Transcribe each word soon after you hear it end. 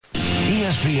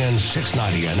ESPN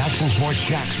 690 and Action Sports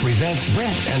Shacks presents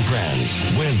Brent and Friends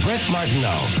with Brent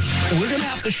Martineau. We're going to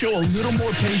have to show a little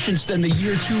more patience than the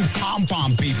year 2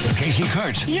 pom-pom people. Casey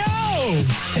Kurtz. Yo!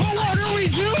 But what are we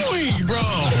doing, bro?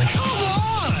 Come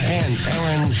on! And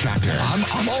Aaron Schachter.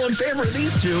 I'm all in favor of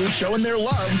these two showing their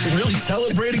love, really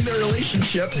celebrating their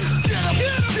relationship.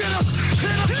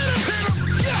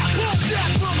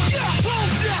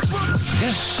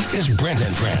 This is Brent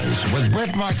and Friends with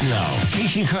Brent Martineau,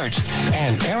 Casey Kurtz,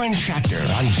 and Aaron Schachter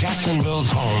on Jacksonville's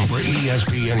home for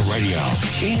ESPN Radio,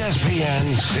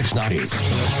 ESPN 690.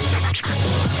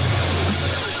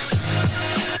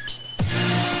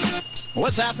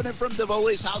 What's happening from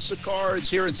Divoli's House of Cards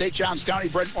here in St. Johns County?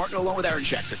 Brent Martineau along with Aaron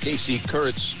Schachter, Casey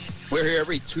Kurtz. We're here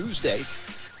every Tuesday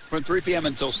from 3 p.m.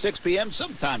 until 6 p.m.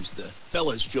 Sometimes the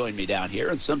fellas join me down here,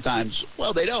 and sometimes,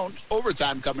 well, they don't.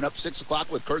 Overtime coming up, 6 o'clock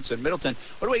with Kurtz and Middleton.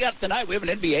 What do we got tonight? We have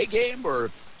an NBA game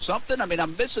or something? I mean,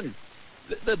 I'm missing.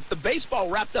 The baseball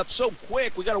wrapped up so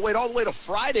quick, we got to wait all the way to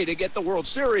Friday to get the World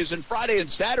Series, and Friday and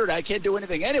Saturday I can't do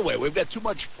anything anyway. We've got too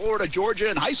much Florida, Georgia,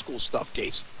 and high school stuff,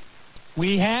 Casey.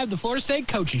 We have the Florida State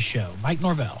Coaches Show, Mike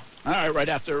Norvell. All right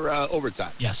after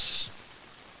overtime. Yes.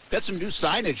 Got some new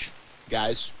signage,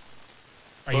 guys.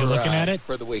 Are you looking at it?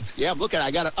 For the week. Yeah, I'm looking.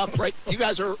 I got it up right. You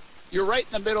guys you're right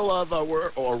in the middle of, we're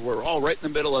all right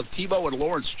in the middle of Tebow and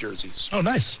Lawrence jerseys. Oh,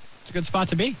 nice. It's a good spot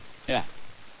to be. Yeah.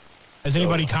 Has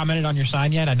anybody commented on your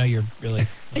sign yet? I know you're really...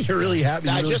 You're really happy.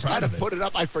 You're I really just proud had of to it. put it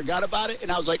up. I forgot about it,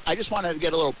 and I was like, I just wanted to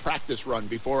get a little practice run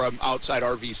before I'm outside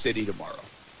RV City tomorrow.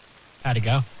 How'd it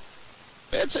go?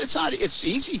 It's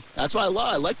easy. That's why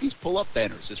I like these pull-up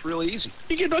banners. It's really easy.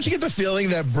 Don't you get the feeling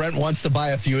that Brent wants to buy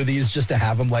a few of these just to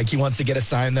have them? Like he wants to get a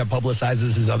sign that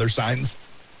publicizes his other signs?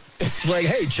 It's like,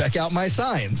 hey, check out my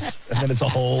signs. And then it's a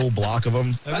whole block of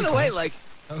them. By the way,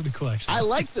 That would be cool, actually. I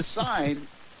like the sign.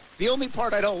 The only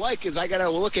part I don't like is I got to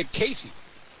look at Casey.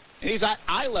 And he's at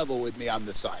eye level with me on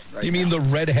the sign right You mean now. the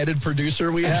red-headed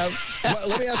producer we have? Well,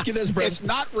 let me ask you this, Brent. It's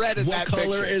not red in What that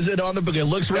color picture. is it on the book? It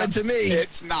looks red to me.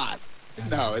 It's not.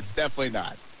 No, it's definitely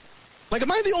not. Like,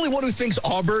 am I the only one who thinks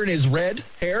Auburn is red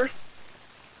hair?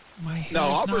 My hair's No,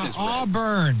 Auburn not is red.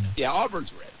 Auburn. Yeah,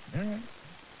 Auburn's red. All right.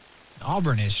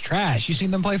 Auburn is trash. You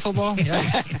seen them play football?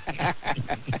 Yeah.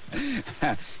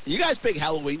 You guys big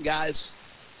Halloween guys?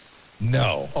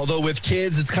 No. Although with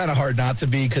kids, it's kind of hard not to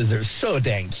be because they're so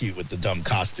dang cute with the dumb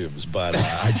costumes. But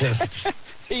I just...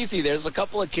 Easy. There's a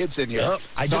couple of kids in here. Yep,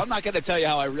 I'm not going to tell you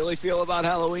how I really feel about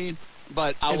Halloween,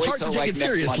 but I'll it's wait hard till to take like it next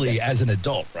seriously Monday. as an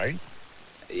adult, right?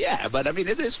 Yeah, but I mean,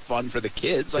 it is fun for the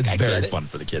kids. Like, It's I very get it. fun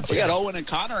for the kids. We yeah. got Owen and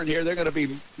Connor in here. They're going to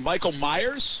be Michael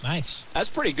Myers. Nice. That's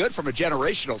pretty good from a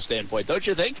generational standpoint, don't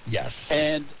you think? Yes.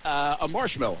 And a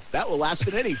marshmallow. That will last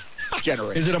in any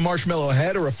generation. Is it a marshmallow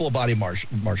head or a full body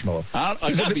marshmallow?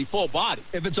 It's got to be full body.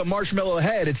 If it's a marshmallow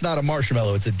head, it's not a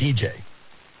marshmallow. It's a DJ.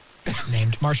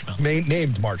 Named Marshmallow.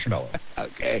 Named Marshmallow.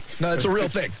 Okay. No, it's a real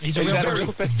thing. He's a It's real very,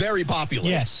 person. very popular.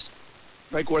 Yes.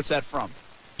 Like, what's that from?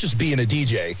 Just being a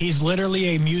DJ. He's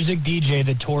literally a music DJ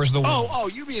that tours the world. Oh,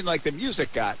 you mean like the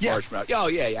music guy, Yeah. Marshmallow? Oh,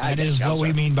 yeah. That is what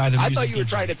we mean by the I music thought you were DJ.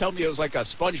 trying to tell me it was like a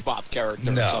SpongeBob character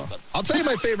or No. something. I'll tell you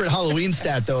my favorite Halloween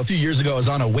stat, though. A few years ago, I was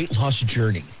on a weight loss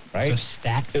journey, right? A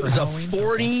stat for It was Halloween?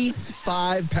 a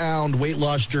 45-pound weight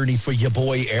loss journey for your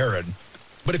boy, Aaron.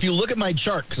 But if you look at my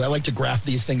chart, because I like to graph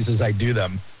these things as I do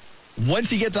them,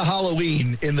 once you get to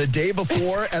Halloween, in the day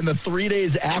before and the 3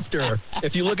 days after,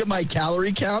 if you look at my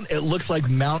calorie count, it looks like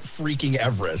Mount freaking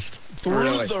Everest. Through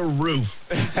Really? the roof.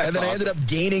 And then I ended up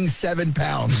gaining 7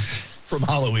 pounds from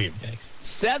Halloween.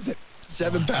 Yikes.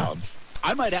 7 pounds.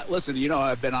 I might have, listen, you know,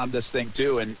 I've been on this thing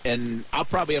too, and I'll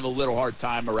probably have a little hard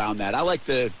time around that. I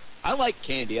like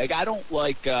candy. Like, I don't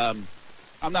like, I'm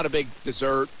not a big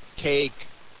dessert, cake,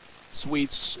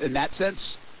 sweets in that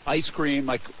sense. Ice cream,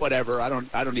 like whatever. I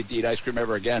don't need to eat ice cream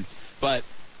ever again. But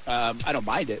I don't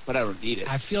mind it, but I don't need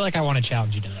it. I feel like I want to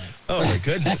challenge you to that. Oh, my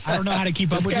goodness. I don't know how to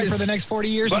keep up This with you for guy's- the next 40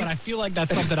 years, but I feel like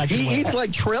that's something I can He win. eats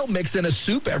like trail mix in a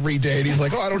soup every day, and he's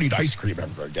like, I don't eat ice cream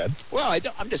ever again. Well,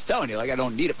 I'm just telling you, like, I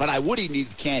don't need it, but I would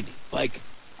eat candy. Like,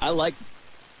 I like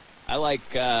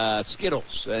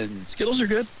Skittles and Skittles are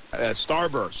good.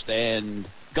 Starburst and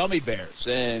gummy bears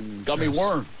and gummy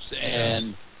worms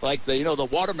and like the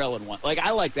watermelon one. Like, I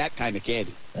like that kind of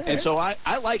candy. And so I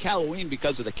like Halloween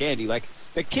because of the candy. Like,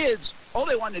 the kids, all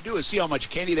they wanted to do is see how much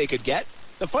candy they could get.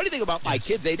 The funny thing about my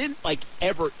kids, they didn't like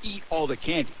ever eat all the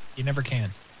candy. You never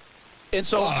can. And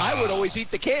so I would always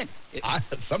eat the candy.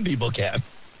 Some people can.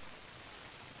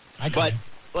 But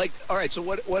like, all right, so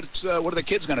what are the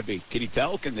kids going to be? Can you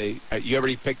tell? Can they? You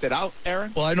already picked it out,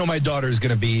 Aaron? Well, I know my daughter is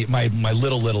going to be, my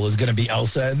little is going to be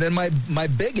Elsa. And then my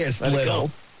biggest Let it little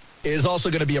go. is also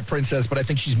going to be a princess, but I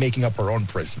think she's making up her own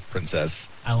princess.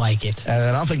 I like it. And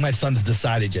I don't think my son's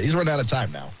decided yet. He's run out of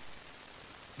time now.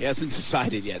 He hasn't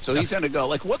decided yet, so he's going to go.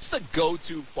 Like, what's the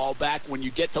go-to fallback when you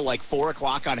get to, like, 4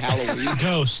 o'clock on Halloween?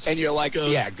 Ghost. And you're like,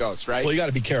 Ghost. yeah, ghost, right? Well, you got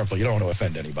to be careful. You don't want to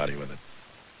offend anybody with it.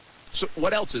 So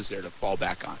what else is there to fall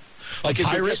back on? Like is it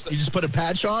pirate, you just put a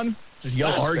patch on, just yell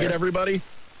That's arg at fair. everybody.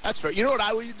 That's fair. You know what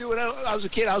I would do when I was a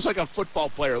kid? I was like a football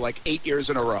player, like 8 years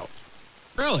in a row.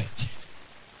 Really?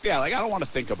 Yeah, like I don't want to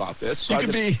think about this. So You I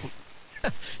could just- be.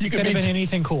 You Could could have been be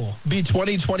anything cool.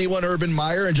 2021 Urban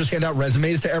Meyer and just hand out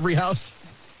resumes to every house.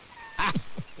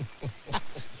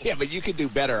 Yeah, but you could do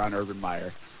better on Urban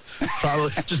Meyer.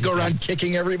 Probably just go around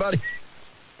kicking everybody.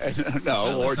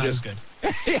 No, or that's just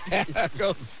not yeah,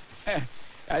 go.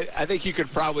 I think you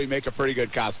could probably make a pretty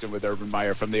good costume with Urban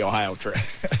Meyer from the Ohio trip.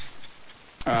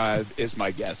 Is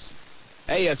my guess.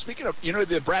 Hey, speaking of,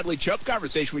 the Bradley Chubb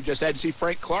conversation we just had, see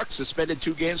Frank Clark suspended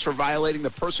 2 games for violating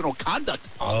the personal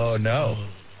conduct policy. Oh no!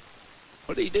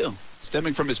 What did he do?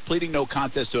 Stemming from his pleading no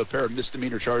contest to a pair of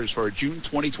misdemeanor charges for a June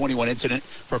 2021 incident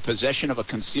for possession of a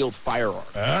concealed firearm.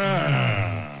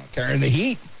 Carrying the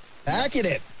heat, packing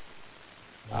it.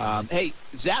 Hey,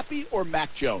 Zappy or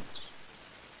Mac Jones?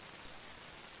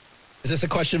 Is this a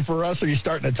question for us, or are you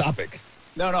starting a topic?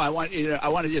 No, I want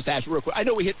to just ask real quick. I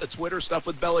know we hit the Twitter stuff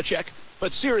with Belichick,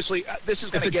 but seriously, this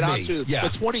is going to If get it's on me, to yeah. the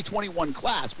 2021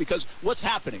 class because what's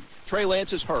happening? Trey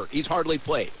Lance is hurt. He's hardly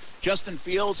played. Justin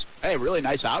Fields, hey, really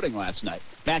nice outing last night.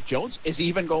 Mac Jones, is he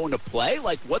even going to play?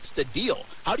 Like, what's the deal?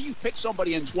 How do you pick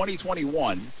somebody in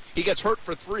 2021? He gets hurt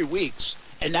for 3 weeks,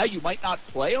 and now you might not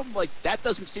play him? Like, that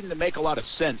doesn't seem to make a lot of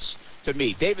sense to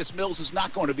me. Davis Mills is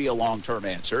not going to be a long-term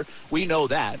answer. We know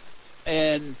that.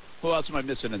 And who else am I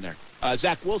missing in there?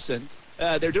 Zach Wilson.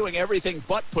 They're doing everything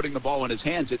but putting the ball in his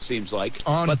hands, it seems like.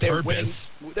 On but purpose.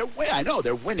 I know,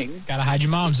 they're winning. Gotta hide your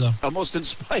moms, though. Almost in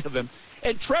spite of him.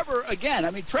 And Trevor, again,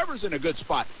 Trevor's in a good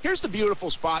spot. Here's the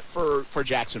beautiful spot for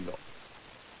Jacksonville.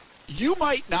 You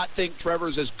might not think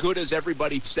Trevor's as good as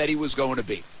everybody said he was going to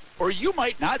be. Or you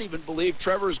might not even believe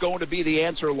Trevor's going to be the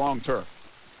answer long term.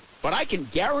 But I can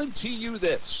guarantee you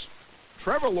this.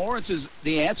 Trevor Lawrence is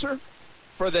the answer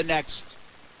for the next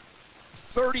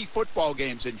 30 football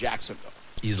games in Jacksonville.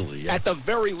 Easily, yeah. At the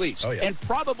very least. Oh, yeah. And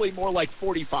probably more like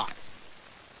 45.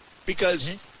 Because,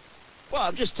 well,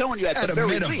 I'm just telling you, at the a very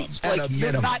minimum. least. At Like, a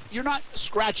minimum. you're not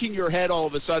scratching your head all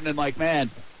of a sudden and like, man,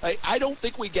 I don't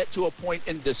think we get to a point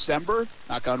in December,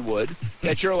 knock on wood,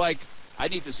 that you're like, I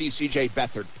need to see C.J.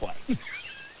 Beathard play.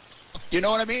 You know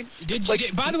what I mean?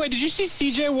 By the way, did you see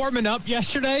CJ warming up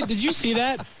yesterday? Did you see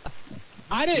that?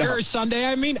 I didn't. No. Or Sunday,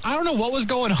 I don't know what was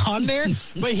going on there,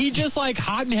 but he just like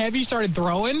hot and heavy started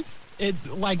throwing it.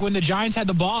 Like when the Giants had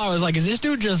the ball, I was like, is this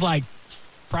dude just like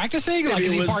practicing? Like,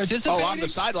 is he participating? Oh, on the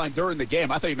sideline during the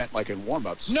game. I thought you meant like in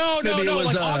warm-ups. No. Maybe it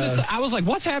was, Like I was like,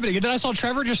 what's happening? And then I saw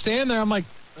Trevor just standing there. I'm like,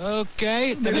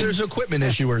 okay. And Maybe then, there's an equipment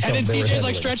issue or something. and then they were CJ's like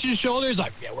handling. stretching his shoulders,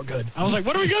 like, yeah, we're good. I was like,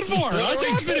 what are we good for? What's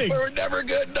happening? We're never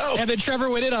good, no. And then Trevor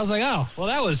went in. I was like, oh, well,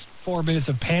 that was 4 minutes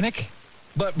of panic.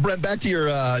 But Brent, back to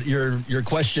your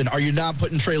question: are you not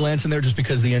putting Trey Lance in there just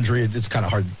because of the injury? It's kind of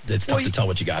hard. It's tough to tell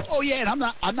what you got. Oh yeah,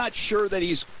 and I'm not sure that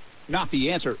he's not the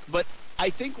answer, but I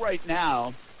think right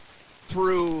now,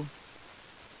 through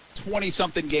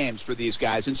 20-something games for these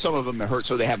guys, and some of them are hurt,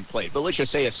 so they haven't played. But let's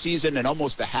just say a season and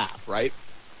almost a half, right?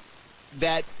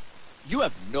 That you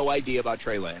have no idea about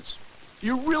Trey Lance.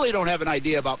 You really don't have an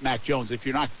idea about Mac Jones if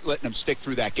you're not letting him stick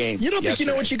through that game. You don't think you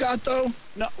know yesterday. what you got, though?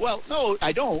 No, well, no,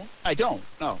 I don't.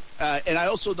 No. And I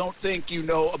also don't think you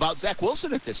know about Zach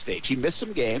Wilson at this stage. He missed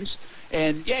some games,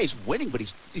 and, yeah, he's winning, but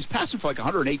he's passing for like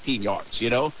 118 yards,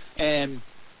 And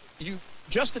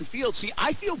Justin Fields, see,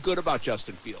 I feel good about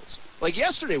Justin Fields. Like,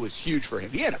 yesterday was huge for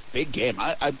him. He had a big game.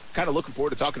 I'm kind of looking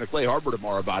forward to talking to Clay Harbor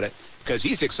tomorrow about it because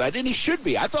he's excited, and he should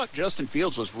be. I thought Justin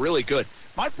Fields was really good.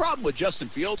 My problem with Justin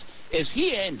Fields is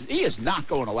he is not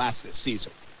going to last this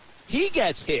season. He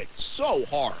gets hit so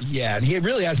hard. Yeah, and he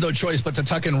really has no choice but to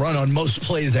tuck and run on most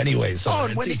plays anyway. So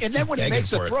and then when he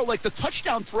makes a for it. throw, like the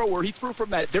touchdown throw where he threw from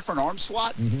that different arm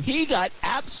slot, he got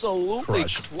absolutely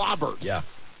Crushed. clobbered. Yeah.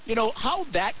 You know, how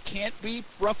that can't be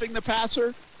roughing the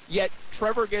passer, yet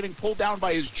Trevor getting pulled down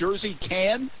by his jersey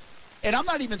can. And I'm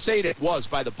not even saying it was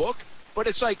by the book, but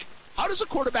it's like, how does a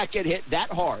quarterback get hit that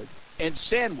hard and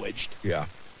sandwiched, Yeah.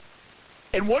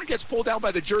 and one gets pulled down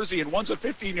by the jersey and one's a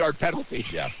 15-yard penalty?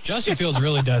 Yeah. Justin Fields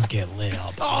really does get lit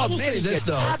up. Oh, will man, say he this, gets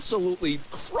though. absolutely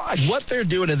crushed. What they're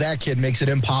doing to that kid makes it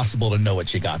impossible to know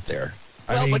what you got there.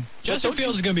 Justin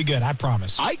Fields is going to be good, I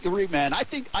promise. I agree, man. I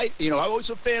think I was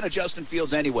a fan of Justin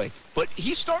Fields anyway, but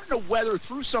he's starting to weather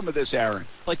through some of this, Aaron.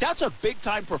 Like, that's a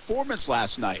big-time performance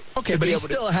last night. Okay, but he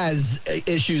still has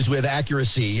issues with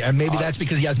accuracy, and maybe that's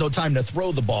because he has no time to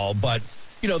throw the ball. But,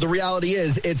 the reality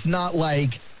is it's not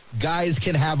like guys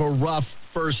can have a rough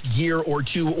first year or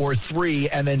 2 or 3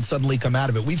 and then suddenly come out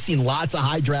of it. We've seen lots of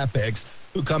high draft picks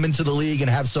who come into the league and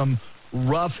have some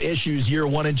rough issues year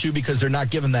 1 and 2 because they're not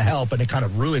given the help, and it kind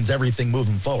of ruins everything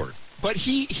moving forward. But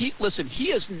he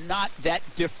is not that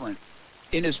different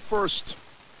in his first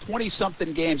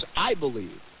 20-something games, I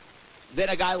believe, than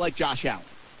a guy like Josh Allen.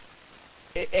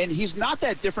 And he's not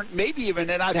that different, maybe even,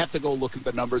 and I'd have to go look at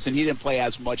the numbers, and he didn't play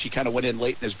as much. He kind of went in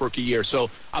late in his rookie year. So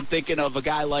I'm thinking of a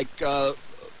guy like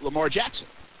Lamar Jackson.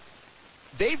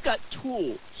 They've got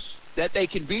tools that they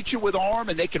can beat you with arm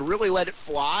and they can really let it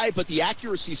fly, but the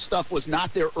accuracy stuff was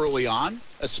not there early on,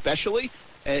 especially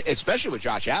with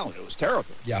Josh Allen. It was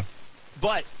terrible. Yeah.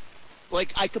 But,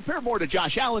 I compare more to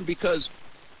Josh Allen because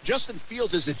Justin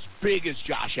Fields is as big as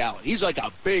Josh Allen. He's like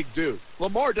a big dude.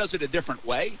 Lamar does it a different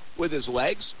way with his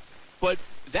legs, but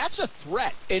that's a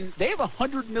threat. And they have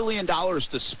 $100 million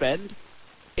to spend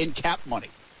in cap money.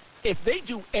 If they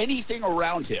do anything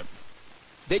around him,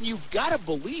 then you've got to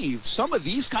believe some of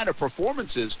these kind of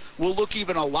performances will look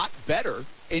even a lot better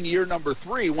in year number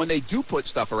 3 when they do put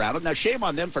stuff around him. Now, shame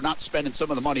on them for not spending some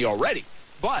of the money already.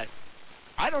 But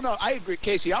I don't know. I agree,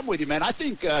 Casey. I'm with you, man. I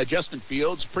think Justin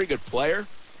Fields, pretty good player,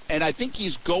 and I think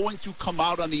he's going to come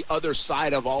out on the other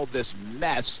side of all this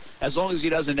mess as long as he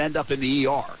doesn't end up in the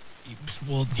ER.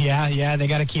 Well, yeah, they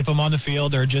got to keep him on the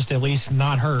field or just at least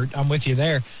not hurt. I'm with you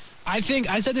there. I think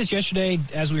I said this yesterday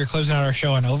as we were closing out our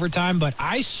show in overtime, but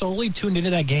I solely tuned into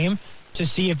that game to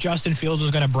see if Justin Fields was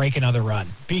going to break another run,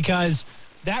 because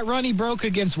that run he broke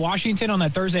against Washington on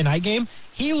that Thursday night game,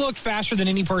 he looked faster than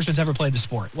any person that's ever played the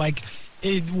sport.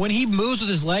 When he moves with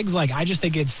his legs, I just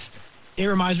think it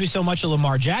reminds me so much of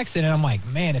Lamar Jackson, and I'm like,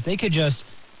 man, if they could just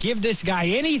give this guy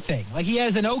anything. He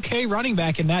has an okay running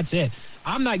back, and that's it.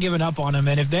 I'm not giving up on him,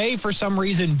 and if they, for some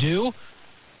reason, do,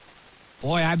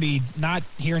 boy, I'd be not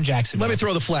here in Jacksonville. Let me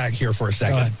throw the flag here for a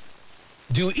second.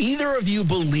 Do either of you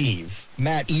believe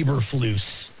Matt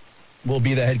Eberflus will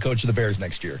be the head coach of the Bears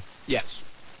next year? Yes.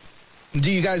 Do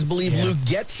you guys believe Luke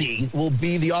Getsy will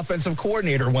be the offensive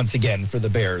coordinator once again for the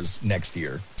Bears next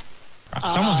year?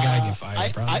 Someone's got to get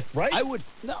fired, probably. Right? I would.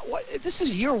 No, what? This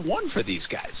is year 1 for these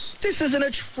guys. This is an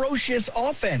atrocious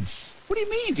offense. What do you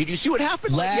mean? Did you see what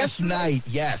happened last night?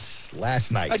 Yes,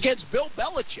 last night. Against Bill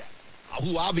Belichick,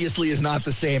 who obviously is not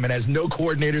the same and has no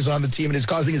coordinators on the team and is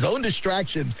causing his own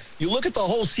distractions. You look at the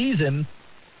whole season,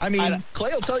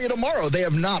 Clay will tell you tomorrow they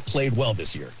have not played well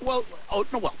this year. Well,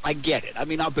 I get it.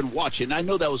 I've been watching. I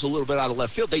know that was a little bit out of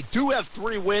left field. They do have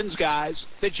 3 wins, guys.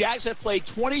 The Jags have played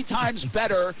 20 times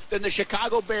better than the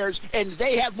Chicago Bears, and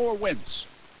they have more wins.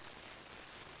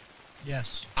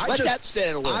 Yes. That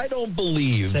sit a little. I don't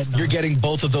believe you're getting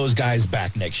both of those guys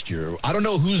back next year. I don't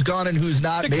know who's gone and who's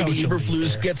not. Maybe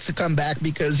Eberflus gets to come back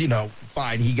because,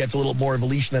 fine, he gets a little more of a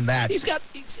leash than that. He's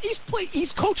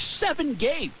coached 7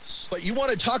 games. But you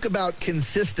want to talk about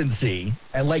consistency,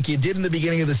 and like you did in the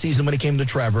beginning of the season when it came to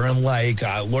Trevor, and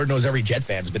Lord knows every Jet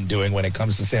fan's been doing when it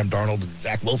comes to Sam Darnold and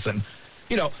Zach Wilson.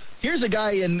 Here's a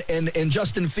guy in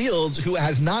Justin Fields who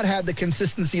has not had the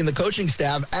consistency in the coaching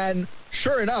staff, and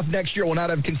sure enough, next year will not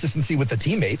have consistency with the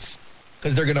teammates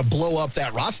because they're going to blow up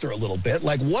that roster a little bit.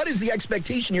 What is the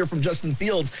expectation here from Justin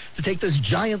Fields to take this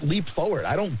giant leap forward?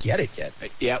 I don't get it yet.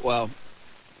 Yeah, well,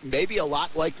 maybe a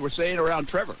lot like we're saying around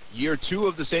Trevor. Year 2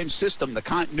 of the same system, the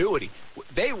continuity.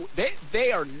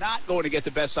 They are not going to get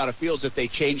the best out of Fields if they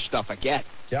change stuff again.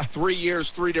 Yeah. 3 years,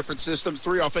 3 different systems,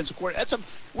 3 offensive coordinators.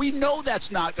 We know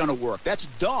that's not going to work. That's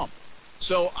dumb.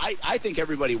 So I think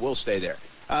everybody will stay there.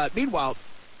 Meanwhile,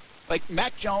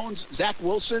 Mac Jones, Zach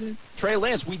Wilson, Trey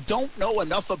Lance, we don't know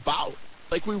enough about.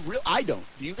 I don't.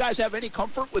 Do you guys have any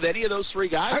comfort with any of those 3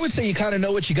 guys? I would say you kind of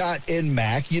know what you got in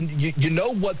Mac. You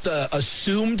know what the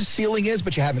assumed ceiling is,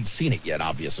 but you haven't seen it yet,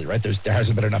 obviously, right? There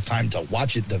hasn't been enough time to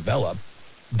watch it develop.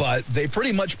 But they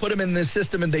pretty much put him in this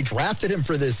system, and they drafted him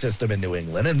for this system in New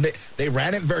England, and they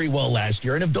ran it very well last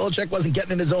year. And if Belichick wasn't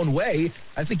getting in his own way,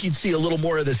 I think you'd see a little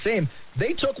more of the same.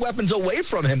 They took weapons away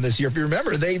from him this year. If you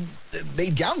remember, they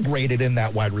downgraded in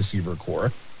that wide receiver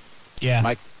core. Yeah.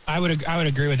 Mike? I would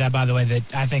agree with that, by the way, that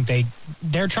I think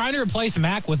they're trying to replace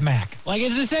Mac with Mac.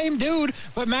 It's the same dude,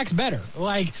 but Mac's better.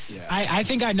 I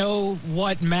think I know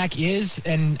what Mac is,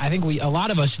 and I think a lot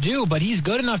of us do, but he's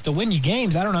good enough to win you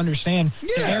games. I don't understand,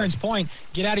 to Aaron's point,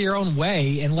 get out of your own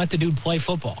way and let the dude play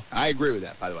football. I agree with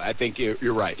that, by the way. I think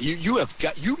you're right.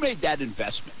 You made that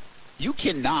investment. You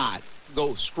cannot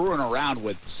go screwing around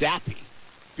with Zappe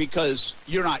because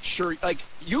you're not sure. Like,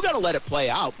 you got to let it play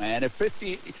out, man. At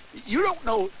 50, you don't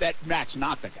know that Mac's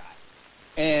not the guy.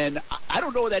 And I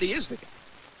don't know that he is the guy.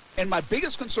 And my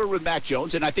biggest concern with Mac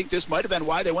Jones, and I think this might have been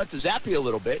why they went to Zappe a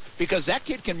little bit, because that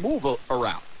kid can move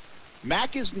around.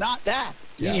 Mac is not that.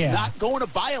 He's not going to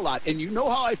buy a lot. And you know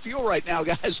how I feel right now,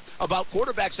 guys, about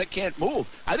quarterbacks that can't move.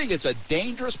 I think it's a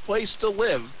dangerous place to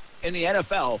live in the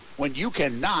NFL when you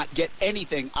cannot get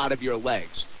anything out of your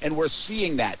legs. And we're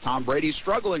seeing that. Tom Brady's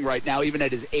struggling right now, even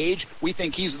at his age. We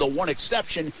think he's the one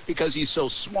exception because he's so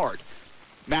smart.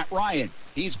 Matt Ryan,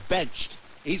 he's benched.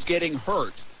 He's getting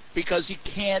hurt because he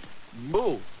can't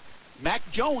move. Mac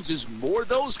Jones is more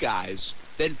those guys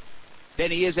than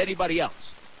he is anybody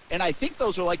else. And I think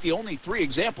those are like the only three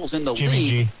examples in the Jimmy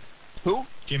league. G. Who?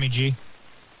 Jimmy G.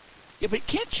 Yeah, but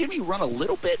can't Jimmy run a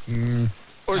little bit?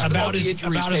 Or is About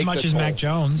as much as Mac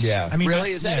Jones. Yeah. I mean,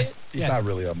 Really? Is that it? He's not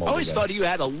really a mobile I always guy. thought he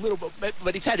had a little bit,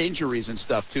 but he's had injuries and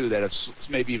stuff, too, that have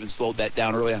maybe even slowed that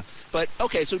down early on. But,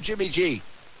 okay, so Jimmy G,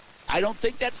 I don't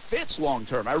think that fits long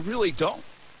term. I really don't.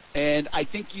 And I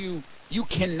think you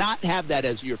cannot have that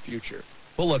as your future.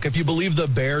 Well, look, if you believe the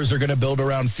Bears are going to build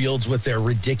around Fields with their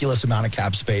ridiculous amount of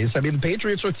cap space, I mean, the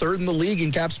Patriots are third in the league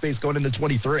in cap space going into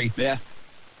 23. Yeah.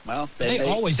 Well, they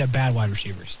always have bad wide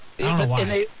receivers. I don't know why. And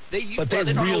they don't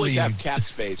really always have cap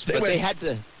space, but they had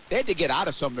to get out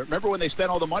of some. Remember when they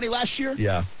spent all the money last year?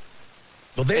 Yeah.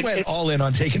 Well, they went all in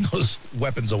on taking those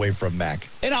weapons away from Mac.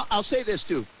 And I'll say this,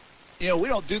 too. You know, we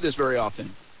don't do this very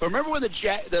often. But remember when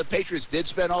the Patriots did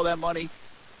spend all that money?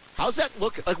 How's that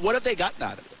look? Like, what have they gotten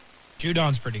out of it?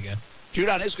 Judon's pretty good.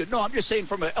 Judon is good. No, I'm just saying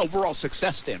from an overall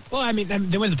success standpoint. Well, I mean,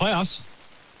 they went to the playoffs.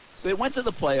 So they went to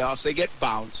the playoffs. They get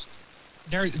bounced.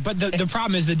 But the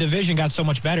problem is the division got so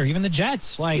much better. Even the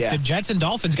Jets. The Jets and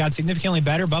Dolphins got significantly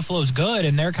better. Buffalo's good,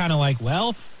 and they're kind of like,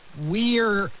 well,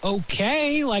 we're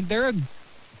okay. Like,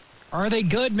 are they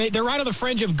good? They're right on the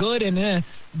fringe of good,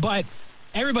 but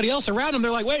everybody else around them, they're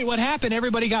like, wait, what happened?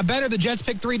 Everybody got better. The Jets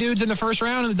picked 3 dudes in the first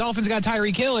round, and the Dolphins got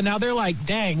Tyreek Hill, and now they're like,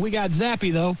 dang, we got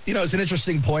Zappe, though. You know, it's an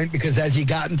interesting point because as you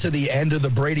got into the end of the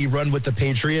Brady run with the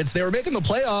Patriots, they were making the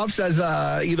playoffs as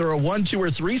either a 1, 2,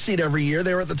 or 3 seed every year.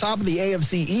 They were at the top of the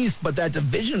AFC East, but that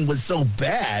division was so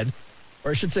bad,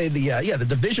 or I should say the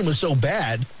division was so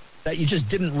bad that you just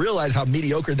didn't realize how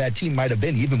mediocre that team might have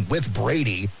been, even with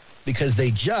Brady, because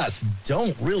they just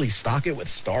don't really stock it with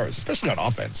stars, especially on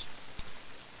offense.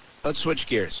 Let's switch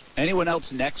gears. Anyone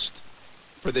else next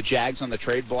for the Jags on the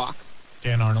trade block?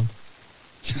 Dan Arnold.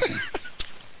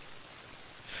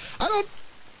 I don't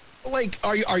like.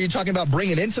 Are you talking about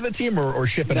bringing into the team or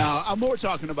shipping out? No, I'm more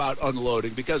talking about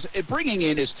unloading because bringing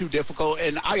in is too difficult.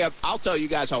 And I'll tell you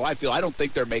guys how I feel. I don't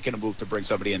think they're making a move to bring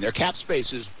somebody in. Their cap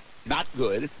space is not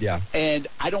good. Yeah. And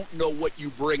I don't know what you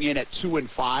bring in at 2 and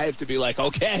 5 to be like,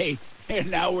 okay,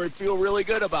 and now we feel really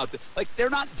good about it. Like,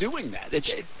 they're not doing that.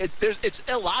 It's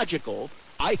illogical,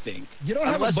 I think,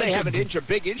 unless they have a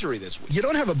big injury this week. You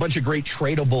don't have a bunch of great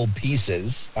tradable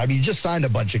pieces. I mean, you just signed a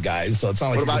bunch of guys, so it's not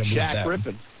like. What about you're Shaq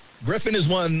Griffin? Griffin is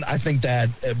one I think that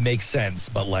makes sense,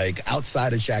 but like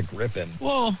outside of Shaq Griffin.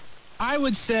 Well, I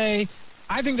would say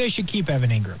I think they should keep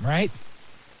Evan Ingram, right?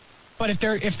 But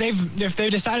if they've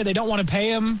decided they don't want to pay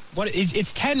him,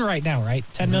 it's 10 right now, right?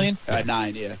 10 million?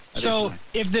 9, yeah. So 9.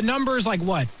 if the number's like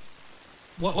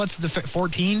what's the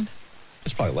 14?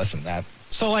 It's probably less than that.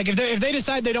 So like if they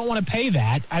decide they don't want to pay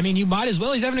that, I mean, you might as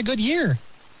well. He's having a good year.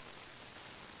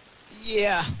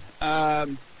 Yeah. I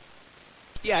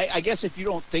guess if you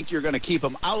don't think you're going to keep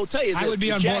him, I will tell you this. I would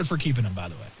be on board for keeping him, by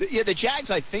the way. The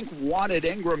Jags, I think, wanted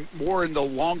Ingram more in the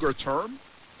longer term,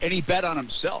 and he bet on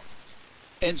himself.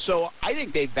 And so I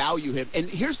think they value him. And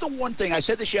here's the one thing. I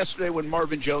said this yesterday when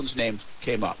Marvin Jones' name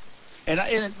came up.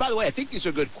 And by the way, I think these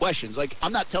are good questions. Like,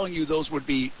 I'm not telling you those would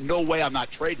be no way I'm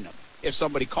not trading him if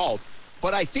somebody called.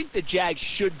 But I think the Jags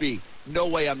should be no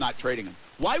way I'm not trading him.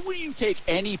 Why would you take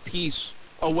any piece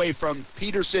away from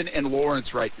Peterson and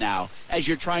Lawrence right now as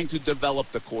you're trying to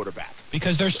develop the quarterback?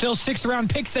 Because there's still 6th-round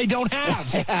picks they don't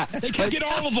have. They can get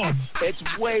all of them.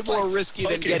 It's way more risky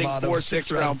than getting 4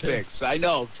 6th-round picks. I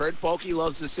know. Trent Baalke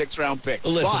loves the 6th-round picks.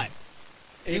 Listen,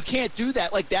 but you can't do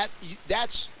that. Like that.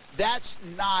 That's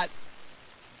not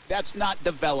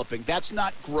developing. That's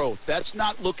not growth. That's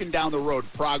not looking down the road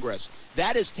progress.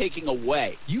 That is taking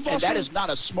away. That is not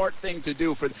a smart thing to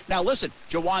do. Now, listen,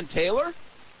 Jawan Taylor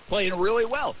playing really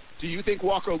well. Do you think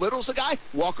Walker Little's the guy?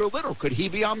 Walker Little. Could he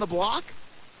be on the block?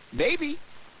 Maybe.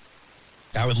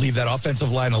 I would leave that offensive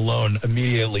line alone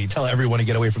immediately. Tell everyone to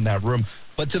get away from that room.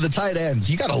 But to the tight ends,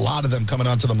 you got a lot of them coming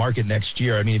onto the market next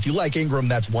year. I mean, if you like Ingram,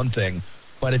 that's one thing.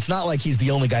 But it's not like he's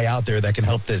the only guy out there that can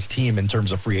help this team in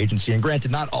terms of free agency. And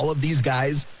granted, not all of these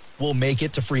guys will make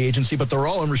it to free agency, but they're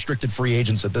all unrestricted free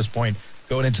agents at this point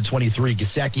going into 23.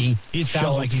 Gesicki, He sounds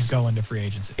Schultz, like he's going to free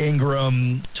agency.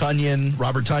 Ingram, Tunyon.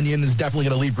 Robert Tunyon is definitely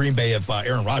going to leave Green Bay if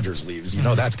Aaron Rodgers leaves. You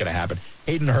know that's going to happen.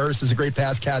 Hayden Hurst is a great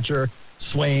pass catcher.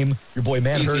 Swaim, your boy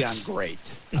Manhurst. Easy on great.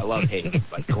 I love Hayden,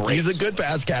 but great. He's a good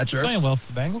pass catcher. Playing well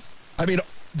for the Bengals. I mean,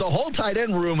 the whole tight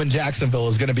end room in Jacksonville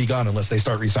is going to be gone unless they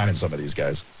start re-signing some of these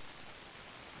guys.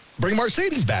 Bring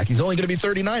Mercedes back. He's only going to be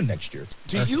 39 next year.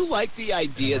 Do you like the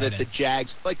idea that the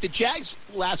Jags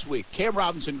last week, Cam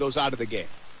Robinson goes out of the game,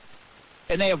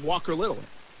 and they have Walker Little in,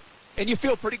 and you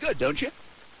feel pretty good, don't you?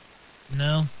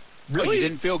 No. Really? Oh, you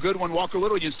didn't feel good when Walker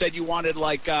Little. Instead, you wanted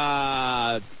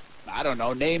I don't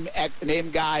know, name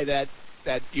guy that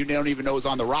you don't even know is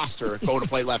on the roster going to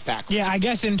play left tackle. Yeah, I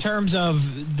guess in terms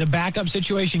of the backup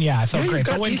situation, I felt Yeah, great. you've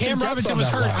got But when decent Cam depth Robinson on was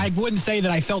that hurt, line. I wouldn't say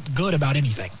that I felt good about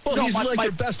anything. Well, No, he's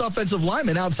your best offensive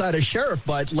lineman outside of Sheriff,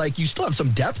 but you still have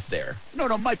some depth there. No,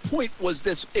 my point was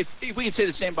this. If we could say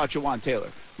the same about Jawan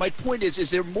Taylor. My point is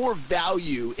there more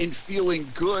value in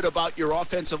feeling good about your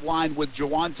offensive line with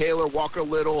Jawan Taylor, Walker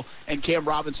Little, and Cam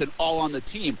Robinson all on the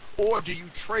team? Or do you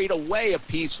trade away a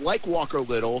piece like Walker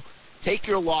Little, take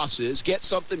your losses, get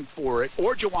something for it,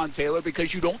 or Jawan Taylor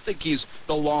because you don't think he's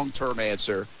the long-term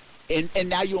answer, and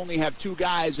now you only have two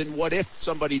guys, and what if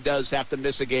somebody does have to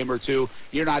miss a game or two,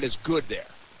 you're not as good there?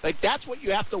 That's what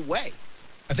you have to weigh.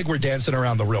 I think we're dancing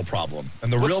around the real problem.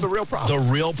 And What's the real problem?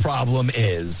 The real problem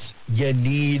is you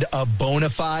need a bona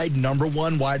fide number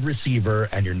one wide receiver,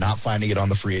 and you're not finding it on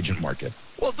the free agent market.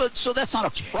 Well, so that's not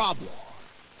a problem,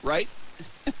 right?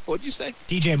 What'd you say?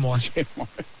 DJ Moore.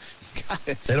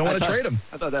 They don't want to trade him.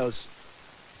 I thought that was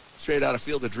straight out of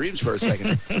Field of Dreams for a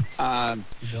second.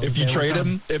 If you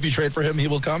trade for him, he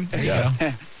will come. There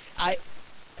you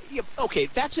go. Okay,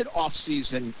 that's an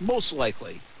off-season, most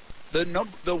likely.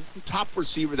 The top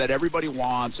receiver that everybody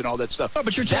wants and all that stuff. No,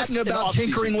 but you're talking That's an about off-season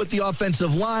tinkering with the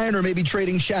offensive line or maybe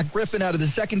trading Shaq Griffin out of the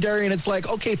secondary, and it's like,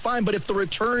 okay, fine, but if the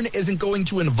return isn't going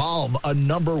to involve a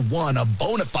number one, a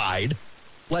bona fide,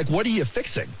 what are you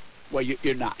fixing? Well,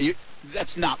 you're not.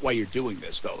 That's not why you're doing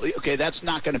this, though. Okay, that's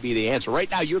not going to be the answer. Right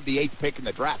now, you have the 8th pick in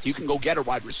the draft. You can go get a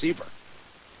wide receiver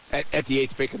at the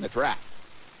 8th pick in the draft.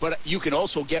 But you can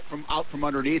also get out from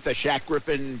underneath a Shaq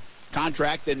Griffin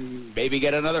contract and maybe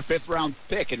get another 5th-round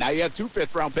pick. And now you have 2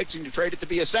 5th-round picks and you trade it to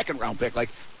be a 2nd-round pick.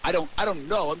 I don't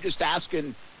know. I'm just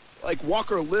asking,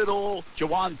 Walker Little,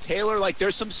 Jawan Taylor,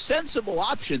 there's some sensible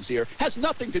options here. Has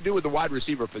nothing to do with the wide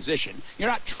receiver position. You're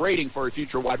not trading for a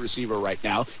future wide receiver right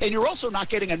now, and you're also not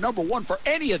getting a number one for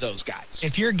any of those guys.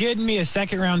 If you're getting me a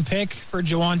 2nd-round pick for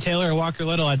Jawan Taylor or Walker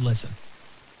Little, I'd listen.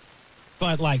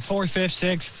 But 4th,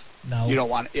 5th, 6th, no. You don't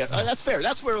want it. Yeah, that's fair.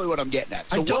 That's really what I'm getting at.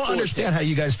 So I don't understand how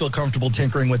you guys feel comfortable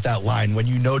tinkering with that line when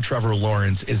you know Trevor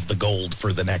Lawrence is the gold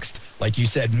for the next, like you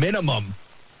said, minimum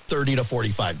 30 to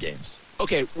 45 games.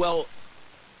 Okay, well,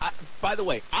 by the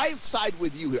way, I side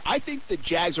with you here. I think the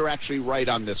Jags are actually right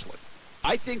on this one.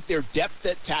 I think their depth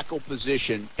at tackle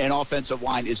position and offensive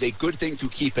line is a good thing to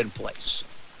keep in place.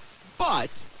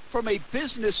 But from a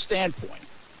business standpoint,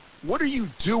 what are you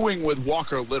doing with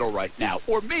Walker Little right now?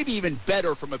 Or maybe even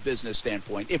better from a business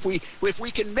standpoint. If we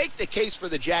can make the case for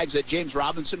the Jags that James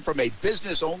Robinson from a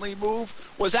business-only move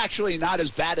was actually not as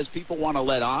bad as people want to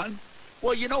let on,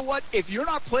 well, you know what? If you're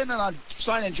not planning on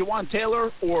signing Jawan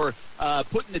Taylor or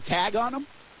putting the tag on him,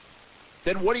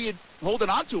 then what are you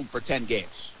holding on to him for 10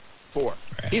 games for?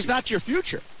 Right. He's not your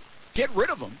future. Get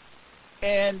rid of him.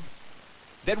 And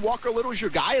then Walker Little is your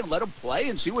guy and let him play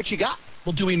and see what you got.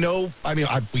 Well, do we know? I mean,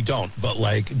 we don't, but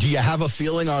do you have a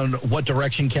feeling on what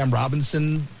direction Cam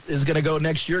Robinson is going to go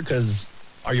next year? Because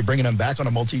are you bringing him back on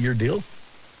a multi-year deal?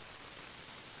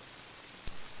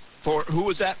 For who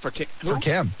was that? For Cam? For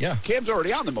Cam, yeah. Cam's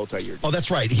already on the multi-year deal. Oh,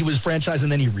 that's right. He was franchised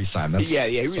and then he re-signed.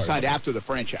 He re-signed after the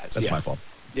franchise. That's my fault.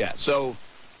 Yeah, so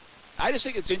I just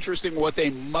think it's interesting what they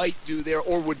might do there,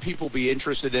 or would people be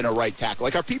interested in a right tackle?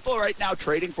 Are people right now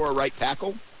trading for a right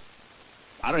tackle?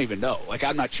 I don't even know.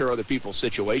 I'm not sure other people's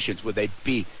situations would they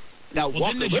be. Now, Well,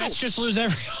 Walker didn't the Jets just lose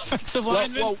every offensive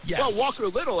lineman? Yes. Walker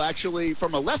Little, actually,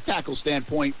 from a left tackle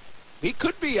standpoint, he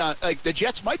could be, the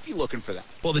Jets might be looking for that.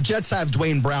 Well, the Jets have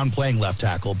Dwayne Brown playing left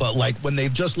tackle, but when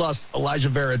they've just lost Elijah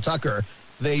Vera Tucker,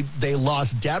 they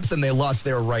lost depth and they lost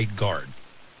their right guard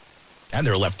and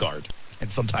their left guard,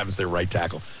 and sometimes their right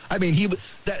tackle. I mean,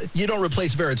 you don't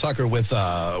replace Vera Tucker with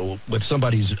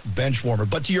somebody's bench warmer.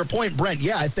 But to your point, Brent,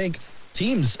 yeah, I think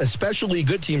teams, especially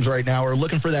good teams right now, are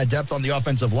looking for that depth on the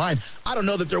offensive line. I don't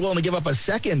know that they're willing to give up a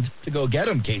second to go get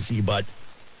him, Casey, but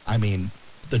I mean,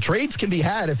 the trades can be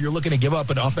had if you're looking to give up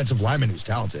an offensive lineman who's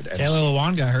talented. And Taylor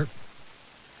Lewan got hurt.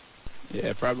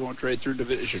 Yeah, probably won't trade through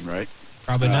division, right?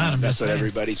 Probably not. That's what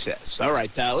everybody says. All right,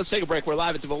 let's take a break. We're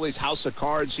live at Tivoli's House of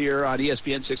Cards here on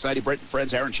ESPN 690. Brent and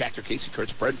Friends, Aaron Schachter, Casey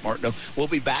Kurtz, Brent Martineau. We'll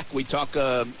be back. We talk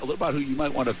a little about who you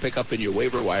might want to pick up in your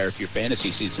waiver wire if your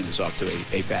fantasy season is off to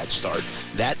a bad start.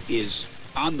 That is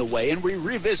on the way. And we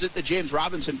revisit the James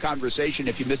Robinson conversation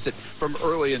if you missed it from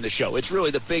early in the show. It's really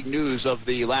the big news of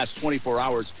the last 24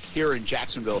 hours here in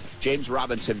Jacksonville. James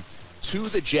Robinson to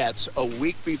the Jets a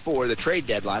week before the trade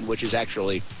deadline, which is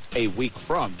actually a week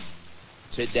from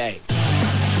today.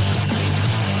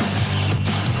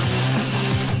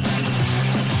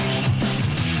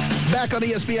 Back on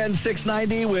ESPN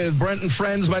 690 with Brent and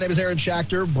Friends. My name is Aaron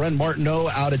Schachter. Brent Martineau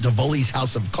out at Tivoli's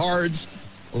House of Cards.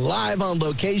 Live on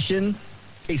location.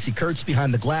 Casey Kurtz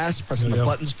behind the glass, pressing the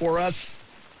buttons for us.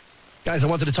 Guys, I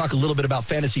wanted to talk a little bit about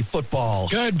fantasy football.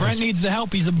 Good. Brent needs the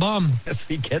help. He's a bum. As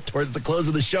we get towards the close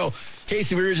of the show.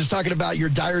 Casey, we were just talking about your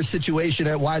dire situation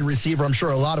at wide receiver. I'm sure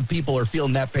a lot of people are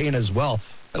feeling that pain as well.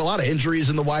 And a lot of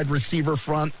injuries in the wide receiver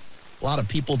front. A lot of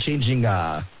people changing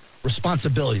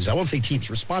responsibilities. I won't say teams,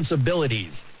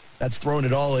 responsibilities. That's thrown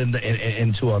it all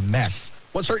into a mess.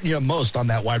 What's hurting you most on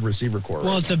that wide receiver core?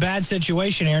 Well, it's a bad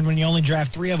situation, Aaron, when you only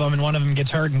draft 3 of them and one of them gets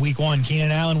hurt in week 1.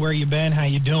 Keenan Allen, where you been? How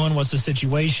you doing? What's the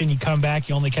situation? You come back,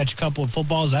 you only catch a couple of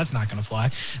footballs. That's not going to fly.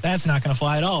 That's not going to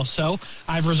fly at all. So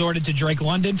I've resorted to Drake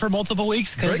London for multiple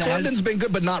weeks. Drake London's been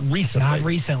good, but not recently. Not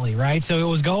recently, right? So it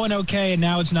was going okay, and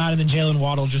now it's not. And then Jalen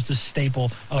Waddle, just a staple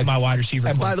of my wide receiver.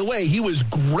 And club. by the way, he was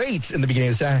great in the beginning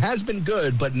of the season. Has been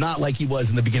good, but not like he was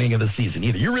in the beginning of the season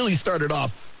either. You really started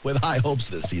off with high hopes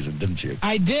this season, didn't you?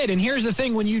 I did, and here's the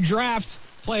thing. When you draft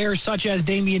players such as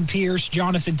Dameon Pierce,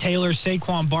 Jonathan Taylor,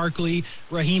 Saquon Barkley,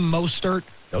 Raheem Mostert.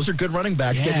 Those are good running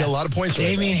backs, getting you a lot of points.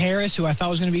 Damian Harris, who I thought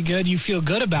was going to be good, you feel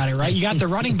good about it, right? You got the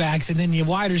running backs, and then your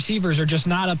wide receivers are just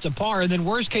not up to par. And then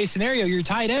worst case scenario, your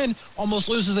tight end almost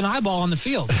loses an eyeball on the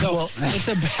field. So it's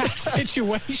a bad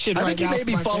situation right now. I think you may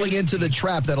be falling into the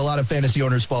trap that a lot of fantasy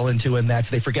owners fall into, and that's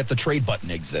they forget the trade button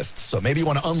exists. So maybe you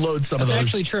want to unload some of those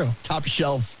actually true. top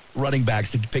shelf running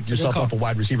backs to pick yourself up a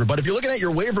wide receiver. But if you're looking at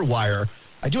your waiver wire,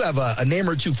 I do have a name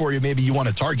or two for you maybe you want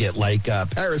to target, like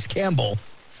Paris Campbell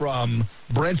from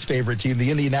Brent's favorite team, the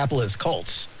Indianapolis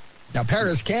Colts. Now,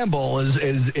 Paris Campbell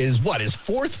is what? His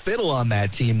 4th fiddle on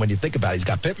that team when you think about it. He's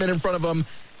got Pittman in front of him.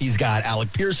 He's got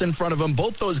Alec Pierce in front of him.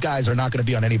 Both those guys are not going to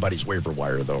be on anybody's waiver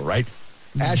wire, though, right?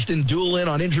 Mm-hmm. Ashton Doolin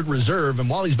on injured reserve, and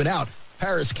while he's been out,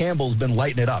 Paris Campbell's been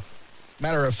lighting it up.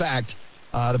 Matter of fact,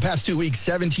 the past 2 weeks,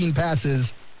 17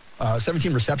 passes,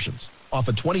 17 receptions off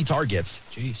of 20 targets,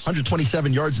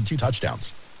 127 yards and 2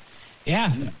 touchdowns.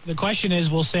 Yeah, the question is,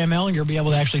 will Sam Ehlinger be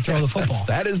able to actually throw the football?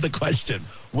 That is the question.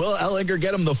 Will Ehlinger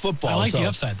get him the football? I like the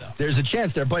upside, though. There's a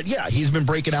chance there. But, yeah, he's been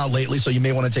breaking out lately, so you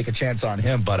may want to take a chance on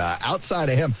him. But outside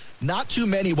of him, not too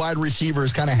many wide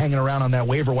receivers kind of hanging around on that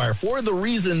waiver wire for the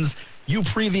reasons you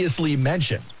previously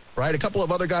mentioned, right? A couple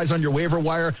of other guys on your waiver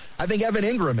wire. I think Evan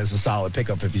Ingram is a solid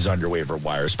pickup if he's on your waiver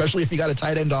wire, especially if you got a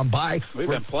tight end on bye. We've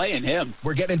been playing him.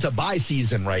 We're getting into bye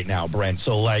season right now, Brent.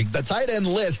 So, like, the tight end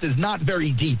list is not very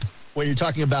deep when you're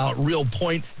talking about real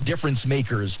point difference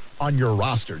makers on your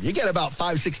roster. You get about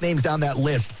 5-6 names down that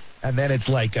list, and then it's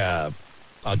like a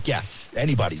guess,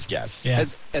 anybody's guess. Yeah.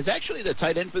 Has actually the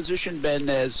tight end position been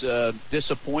as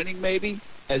disappointing maybe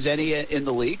as any in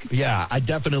the league? Yeah, I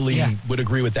definitely would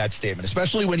agree with that statement,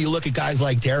 especially when you look at guys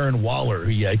like Darren Waller,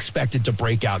 who you expected to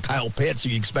break out, Kyle Pitts,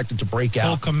 who you expected to break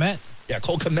out. Cole Kmet. Yeah,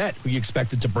 Cole Kmet, who you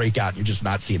expected to break out. You're just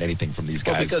not seeing anything from these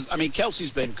guys. Well, because, I mean,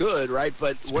 Kelsey's been good, right?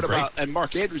 But what about, and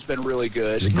Mark Andrews been really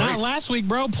good. Not last week,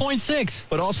 bro, 0.6.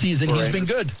 But all season, he's been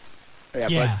good.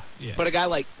 But a guy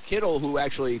like Kittle, who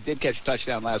actually did catch a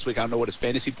touchdown last week, I don't know what his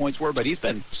fantasy points were, but he's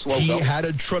been slow going.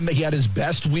 He had his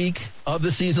best week of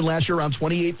the season last year, around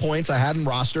 28 points. I had him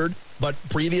rostered. But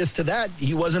previous to that,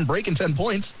 he wasn't breaking 10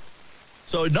 points.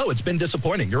 So, no, it's been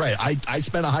disappointing. You're right. I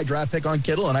spent a high draft pick on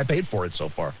Kittle, and I paid for it so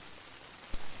far.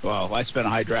 Well, I spent a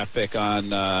high draft pick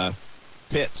on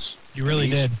Pitts. You really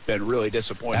did. Been really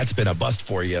disappointing. That's been a bust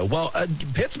for you. Well,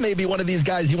 Pitts may be one of these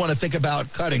guys you want to think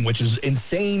about cutting, which is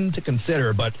insane to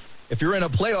consider. But if you're in a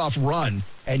playoff run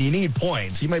and you need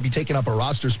points, he might be taking up a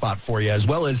roster spot for you, as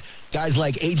well as guys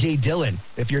like A.J. Dillon.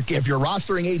 If you're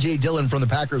rostering A.J. Dillon from the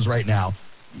Packers right now,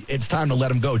 it's time to let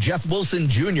him go. Jeff Wilson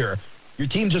Jr., your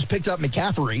team just picked up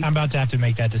McCaffrey. I'm about to have to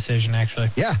make that decision,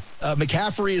 actually. Yeah.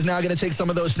 McCaffrey is now going to take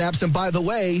some of those snaps. And by the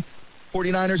way,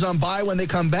 49ers on bye when they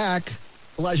come back.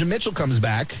 Elijah Mitchell comes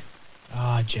back.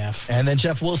 Jeff. And then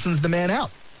Jeff Wilson's the man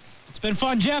out. It's been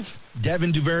fun, Jeff.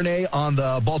 Devin Duvernay on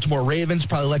the Baltimore Ravens.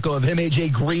 Probably let go of him. A.J.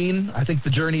 Green. I think the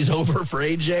journey's over for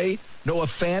A.J. Noah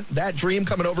Fant. That dream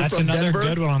coming over That's from Denver. That's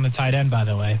another good one on the tight end, by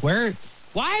the way.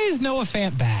 Why is Noah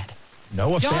Fant bad?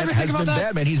 Noah Y'all Fant ever has think been about that?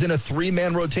 bad, man. He's in a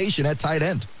 3-man rotation at tight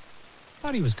end.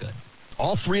 Thought he was good.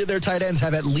 All 3 of their tight ends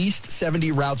have at least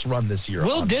 70 routes run this year.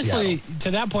 Will Dissly, to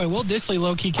that point, Will Dissly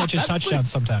low-key catches touchdowns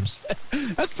sometimes.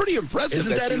 That's pretty impressive.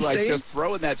 Isn't that you, insane? Like, just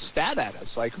throwing that stat at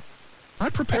us. Like, I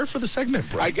prepare for the segment,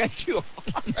 bro. I guess you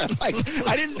are. Like,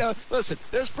 I didn't know. Listen,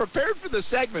 there's prepared for the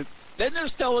segment. Then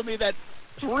there's telling me that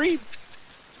 3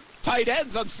 tight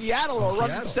ends on Seattle are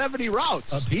running 70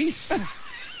 routes. A piece.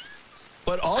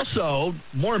 But also,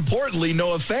 more importantly,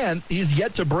 Noah Fant, he's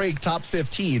yet to break top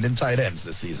 15 in tight ends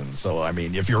this season. So, I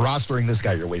mean, if you're rostering this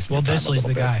guy, you're wasting Will your time Dissly's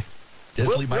the guy.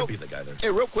 Dissly might be the guy there. Hey,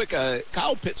 real quick,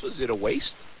 Kyle Pitts, was it a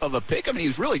waste of a pick? I mean, he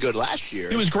was really good last year.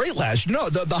 He was great last year. No,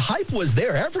 the hype was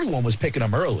there. Everyone was picking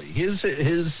him early.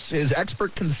 His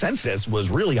expert consensus was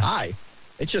really high.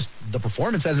 It's just the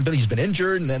performance hasn't been. He's been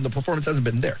injured, and then the performance hasn't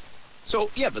been there.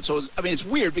 So, yeah, but it's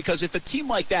weird because if a team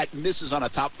like that misses on a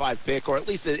top 5 pick, or at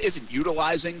least it isn't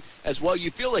utilizing as well,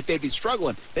 you feel like they'd be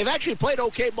struggling. They've actually played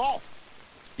okay ball.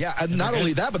 Yeah, and not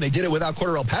only that, but they did it without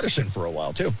Cordarrelle Patterson for a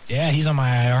while, too. Yeah, he's on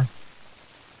my IR.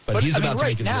 But he's about to right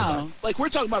make his now, way. like we're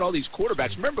talking about all these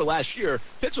quarterbacks. Remember last year,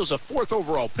 Pitts was a 4th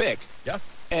overall pick. Yeah.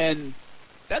 And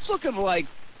that's looking like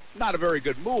not a very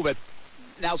good move at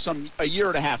now a year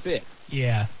and a half in.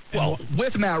 Yeah. Well,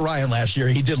 with Matt Ryan last year,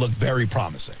 he did look very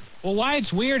promising. Well, why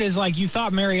it's weird is, like, you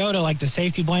thought Mariota, like the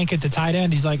safety blanket, the tight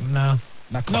end. He's like, no,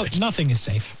 nothing is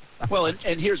safe. Well,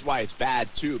 and here's why it's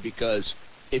bad, too, because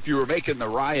if you were making the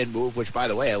Ryan move, which, by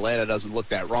the way, Atlanta doesn't look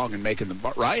that wrong in making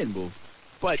the Ryan move,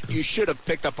 but you should have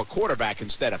picked up a quarterback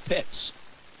instead of Pitts.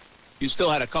 You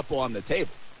still had a couple on the table.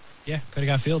 Yeah, could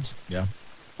have got Fields. Yeah.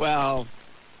 Well,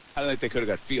 I don't think they could have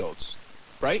got Fields,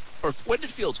 right? Or when did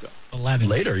Fields go? 11.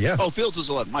 Later, yeah. Oh, Fields was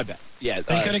 11. My bad. Yeah,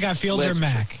 They could have got Fields or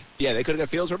Mack. Yeah, they could have got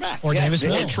Fields or Mack. Or Davis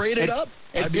Mills. And traded up.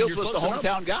 And I mean, Fields you're was the close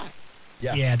enough. hometown guy.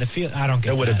 Yeah, the field. I don't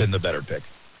get It would have that. been the better pick.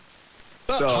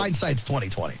 But So- hindsight's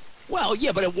 2020. Well,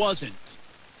 yeah, but it wasn't.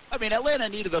 I mean, Atlanta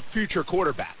needed a future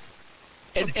quarterback.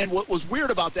 And what was weird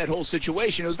about that whole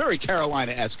situation, it was very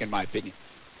Carolina-esque in my opinion,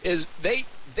 is they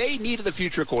needed a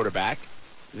future quarterback.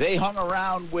 They hung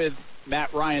around with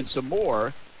Matt Ryan some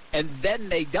more, and then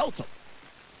they dealt him.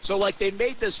 So, like, they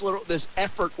made this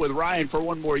effort with Ryan for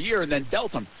one more year and then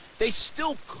dealt him. They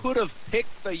still could have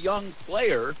picked the young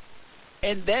player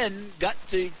and then got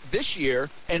to this year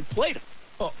and played him.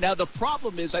 Now, the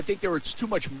problem is I think there was too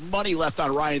much money left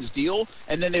on Ryan's deal,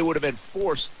 and then they would have been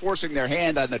forcing their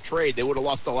hand on the trade. They would have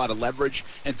lost a lot of leverage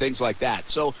and things like that.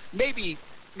 So maybe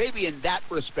in that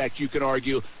respect you can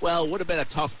argue, well, it would have been a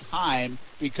tough time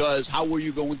because how were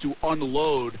you going to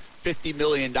unload $50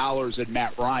 million in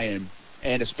Matt Ryan,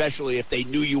 and especially if they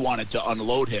knew you wanted to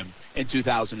unload him in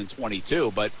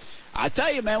 2022. But I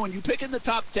tell you, man, when you pick in the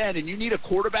top 10 and you need a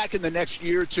quarterback in the next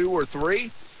year, 2 or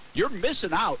 3, you're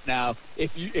missing out now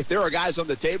if there are guys on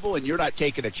the table and you're not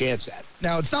taking a chance at it.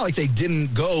 Now, it's not like they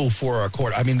didn't go for a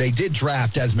quarter. I mean, they did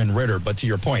draft Desmond Ridder, but to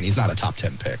your point, he's not a top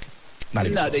 10 pick. Not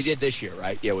even No, close. they did this year,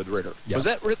 right? Yeah, with Ritter. Yeah. Was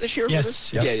that this year?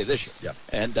 Yes. Ritter? Yeah, this year. Yep.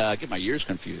 And get my years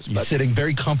confused. He's But sitting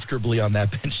very comfortably on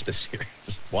that bench this year,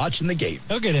 just watching the game.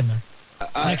 He'll get in there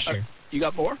next year. You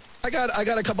got more? I got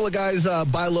a couple of guys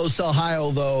buy low, sell high,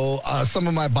 although some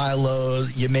of my buy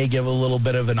lows you may give a little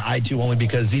bit of an eye to only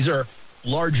because these are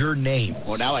larger names.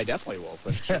 Well, now I definitely will.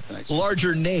 But thanks.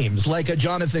 Larger names like a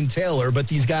Jonathan Taylor, but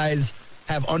these guys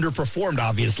have underperformed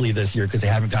obviously this year because they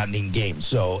haven't gotten in games.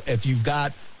 So if you've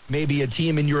got maybe a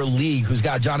team in your league who's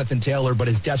got Jonathan Taylor but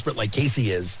is desperate like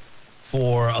Casey is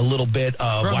for a little bit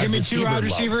of Bro, wide give me 2 wide receiver love,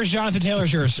 receivers. Jonathan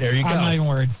Taylor's yours. There you go. I'm not even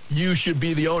worried. you should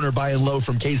be the owner buying low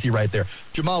from Casey right there.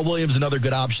 Jamal Williams, another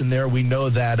good option there. We know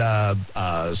that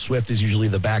Swift is usually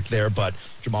the back there, but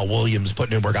Jamal Williams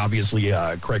putting in work. Obviously,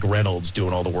 Craig Reynolds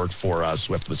doing all the work for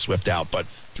Swift with Swift out, but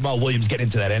Jamal Williams getting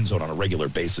into that end zone on a regular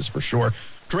basis for sure.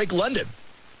 Drake London,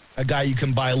 a guy you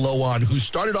can buy low on, who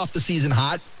started off the season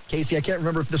hot. Casey, I can't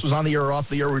remember if this was on the air or off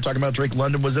the air. We were talking about Drake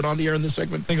London. Was it on the air in this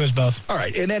segment? I think it was both. All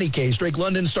right. In any case, Drake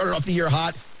London started off the year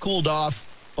hot, cooled off,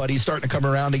 but he's starting to come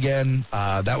around again.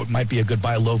 Might be a good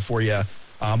buy low for you.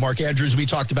 Mark Andrews, we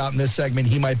talked about in this segment.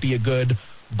 He might be a good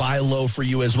buy low for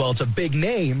you as well. It's a big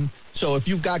name. So if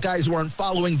you've got guys who aren't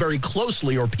following very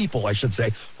closely, or people, I should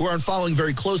say, who aren't following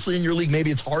very closely in your league, maybe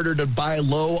it's harder to buy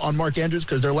low on Mark Andrews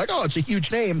because they're like, oh, it's a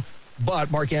huge name.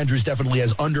 But Mark Andrews definitely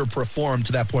has underperformed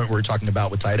to that point where we're talking about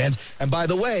with tight ends. And by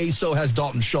the way, so has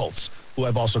Dalton Schultz, who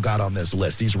I've also got on this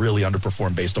list. He's really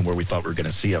underperformed based on where we thought we were going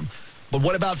to see him. But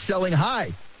what about selling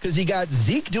high? because he got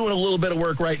Zeke doing a little bit of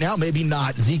work right now. Maybe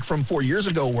not Zeke from 4 years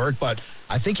ago work, but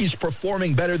I think he's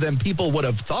performing better than people would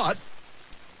have thought.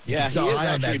 Yeah, he is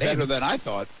actually better than I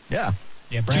thought. Yeah.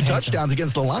 Yeah, 2 touchdowns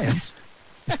against the Lions.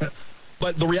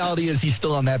 But the reality is he's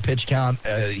still on that pitch count.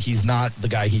 He's not the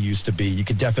guy he used to be. You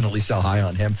could definitely sell high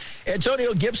on him.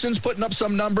 Antonio Gibson's putting up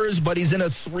some numbers, but he's in a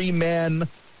 3-man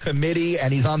committee,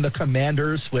 and he's on the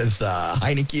Commanders with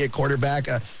Heineke at quarterback.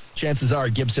 Chances are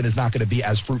Gibson is not going to be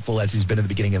as fruitful as he's been in the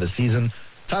beginning of the season.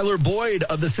 Tyler Boyd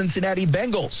of the Cincinnati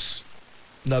Bengals,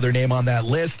 another name on that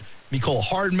list. Mecole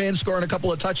Hardman scoring a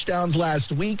couple of touchdowns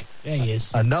last week. Yeah, he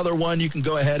is. Another one you can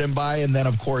go ahead and buy. And then,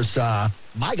 of course,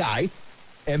 my guy,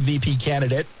 MVP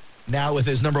candidate, now with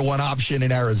his number 1 option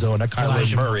in Arizona,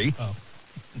 Kyler Murray. Oh.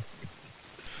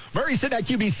 Murray's sitting at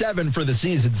QB7 for the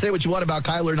season. Say what you want about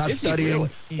Kyler not studying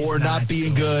or not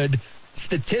being good.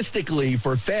 Statistically,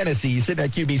 for fantasy, he's sitting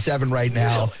at QB7 right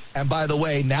now. Really? And by the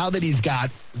way, now that he's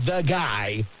got the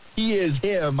guy, he is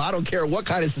him. I don't care what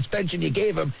kind of suspension you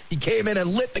gave him. He came in and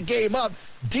lit the game up.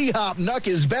 D-Hop Nuck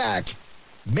is back.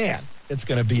 Man, it's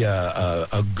going to be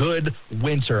a good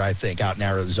winter, I think, out in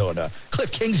Arizona.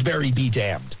 Cliff Kingsbury be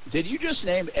damned. Did you just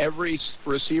name every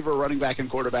receiver, running back, and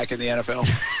quarterback in the NFL?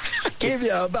 I gave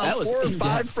you about 4 or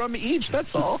 5 from each,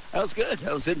 that's all. That was good.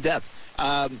 That was in-depth.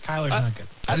 Kyler's not good.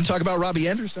 I didn't talk about Robbie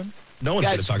Anderson. No one's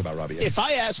going to talk about Robbie Anderson. If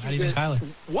I ask Not you, even Kyler.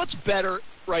 what's better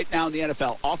right now in the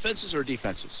NFL, offenses or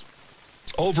defenses?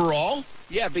 Overall?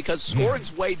 Yeah, because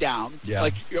scoring's way down. Yeah.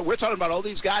 Like, we're talking about all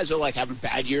these guys are like having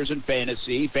bad years in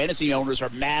fantasy. Fantasy owners are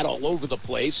mad all over the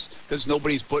place because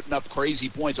nobody's putting up crazy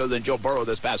points other than Joe Burrow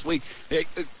this past week.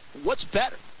 What's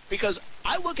better? Because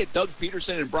I look at Doug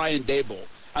Peterson and Brian Daboll.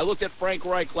 I looked at Frank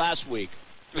Reich last week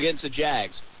against the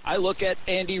Jags. I look at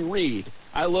Andy Reid.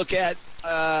 I look at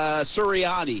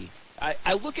Sirianni.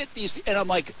 I look at these, and I'm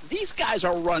like, these guys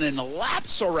are running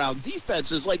laps around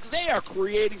defenses. Like, they are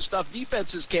creating stuff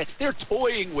defenses can't. They're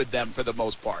toying with them for the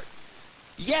most part.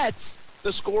 Yet,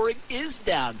 the scoring is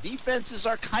down. Defenses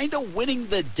are kind of winning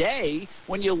the day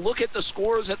when you look at the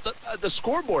scores at the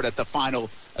scoreboard at the final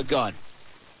gun.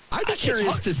 I'd be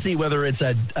curious to see whether it's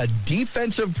a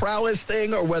defensive prowess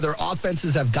thing or whether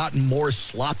offenses have gotten more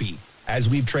sloppy as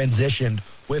we've transitioned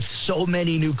with so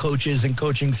many new coaches and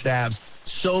coaching staffs,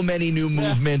 so many new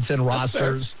movements and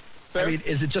rosters. Fair. I mean,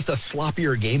 is it just a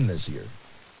sloppier game this year?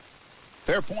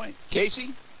 Fair point.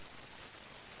 Casey?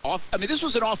 This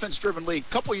was an offense-driven league.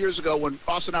 A couple years ago when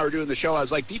Austin and I were doing the show, I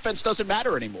was like, defense doesn't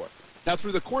matter anymore. Now,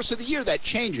 through the course of the year, that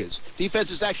changes.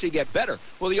 Defenses actually get better.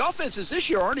 Well, the offenses this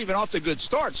year aren't even off to good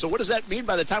starts. So what does that mean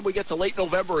by the time we get to late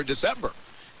November or December?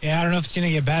 Yeah, I don't know if it's going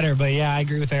to get better, but yeah, I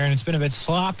agree with Aaron. It's been a bit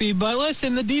sloppy. But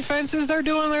listen, the defenses, they're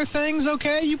doing their things,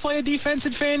 okay? You play a defense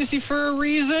in fantasy for a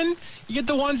reason. You get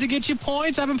the ones that get you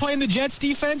points. I've been playing the Jets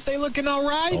defense. They looking all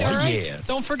right, all right? Yeah.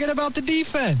 Don't forget about the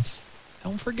defense.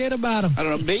 Don't forget about them. I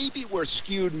don't know. Maybe we're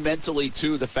skewed mentally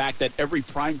to the fact that every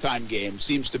primetime game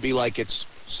seems to be like it's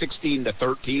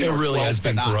 16-13. It really has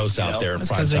been gross out there in That's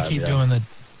prime because time. they keep doing the...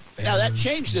 Now, that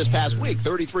changed this past week,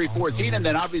 33-14, and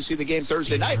then obviously the game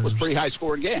Thursday night was a pretty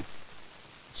high-scoring game.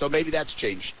 So maybe that's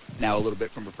changed now a little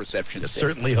bit from a perception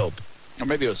standpoint. Certainly hope. Or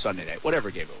maybe it was Sunday night, whatever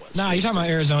game it was. No, you're talking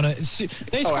about Arizona.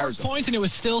 They scored Arizona. points, and it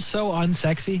was still so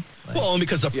unsexy. Like, Well, only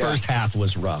because the first half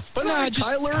was rough. But No, just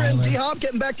just Kyler and Kyler. D-Hop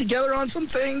getting back together on some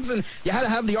things, and you had to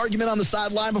have the argument on the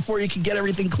sideline before you could get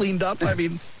everything cleaned up. I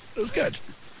mean, it was good.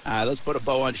 Let's put a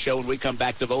bow on show when we come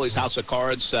back to Voley's House of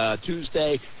Cards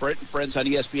Tuesday. Brent and Friends on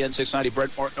ESPN 690.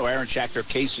 Brent Martineau, Aaron Schachter,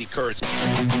 Casey Kurtz.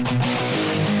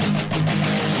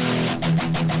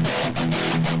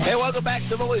 Hey, welcome back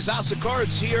to Voley's House of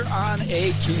Cards here on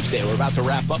a Tuesday. We're about to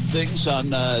wrap up things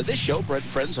on this show, Brent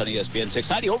and Friends on ESPN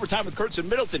 690. Overtime with Kurtz and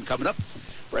Middleton coming up.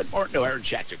 Brent Martineau, Aaron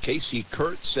Schachter, Casey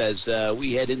Kurtz as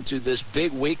we head into this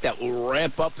big week that will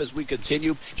ramp up as we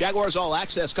continue. Jaguars All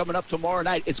Access coming up tomorrow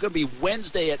night. It's going to be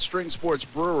Wednesday at String Sports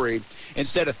Brewery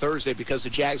instead of Thursday because the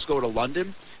Jags go to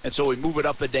London, and so we move it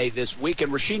up a day this week.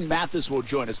 And Rashean Mathis will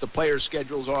join us. The players'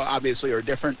 schedules obviously are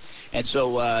different, and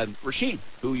so Rashean,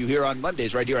 who you hear on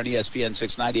Mondays right here on ESPN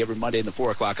 690 every Monday in the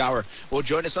 4 o'clock hour, will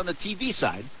join us on the TV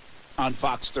side on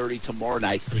Fox 30 tomorrow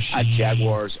night at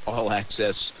Jaguars All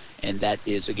Access. And that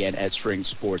is, again, at String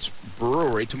Sports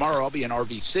Brewery. Tomorrow I'll be in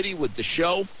RV City with the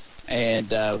show.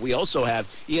 And we also have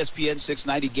ESPN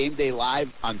 690 Game Day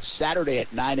Live on Saturday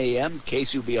at 9 a.m.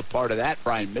 Casey will be a part of that.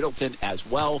 Brian Middleton as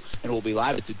well. And we'll be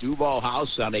live at the Duval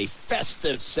House on a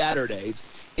festive Saturday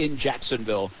in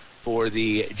Jacksonville for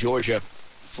the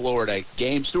Georgia-Florida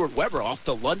game. Stuart Weber off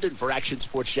to London for Action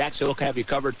Sports Jacks. He'll have you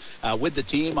covered with the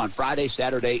team on Friday,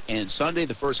 Saturday, and Sunday.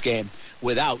 The first game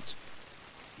without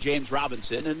James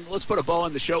Robinson. And let's put a bow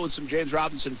on the show with some James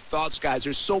Robinson's thoughts, guys.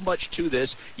 There's so much to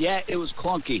this. Yeah, it was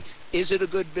clunky. Is it a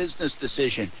good business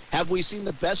decision? Have we seen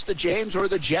the best of James, or are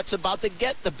the Jets about to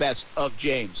get the best of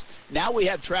James? Now we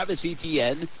have Travis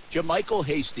Etienne, JaMycal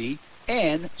Hasty,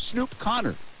 and Snoop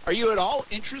Connor. Are you at all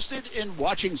interested in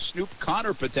watching Snoop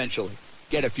Connor potentially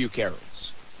get a few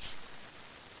carries?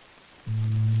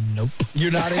 Nope.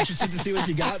 You're not interested to see what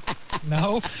you got?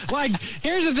 No. Like,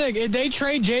 here's the thing. If they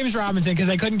trade James Robinson because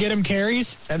they couldn't get him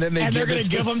carries, And then they're going to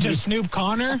give him to Snoop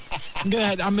Connor, I'm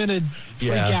gonna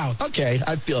freak out. Okay,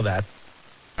 I feel that.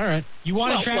 All right. You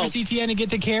wanted Travis Etienne to get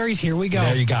the carries? Here we go.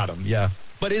 There you got him, yeah.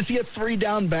 But is he a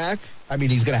 3-down back? I mean,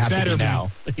 he's going to have to be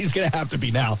now. He's going to have to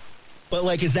be now. But,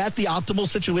 like, is that the optimal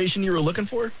situation you were looking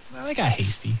for? Well, they got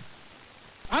Hasty.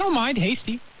 I don't mind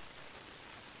Hasty.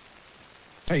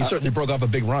 Hey, he certainly broke off a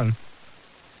big run.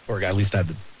 Or at least had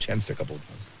the chance to a couple of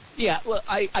times. Yeah, well,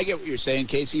 I get what you're saying,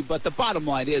 Casey, but the bottom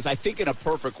line is I think in a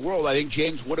perfect world, I think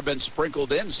James would have been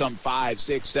sprinkled in some 5,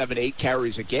 6, 7, 8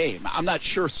 carries a game. I'm not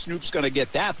sure Snoop's going to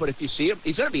get that, but if you see him,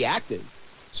 he's going to be active.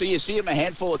 So you see him a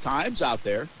handful of times out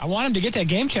there. I want him to get that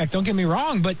game check, don't get me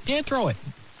wrong, but can't throw it.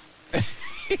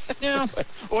 Yeah.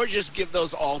 Or just give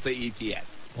those all to Etienne.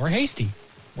 Or Hasty.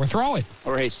 Or throw it.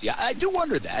 Or Hasty. I do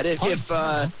wonder that.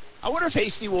 I wonder if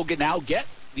Hasty will now get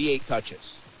the 8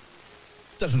 touches.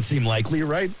 Doesn't seem likely,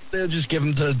 right? They'll just give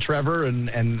him to Trevor and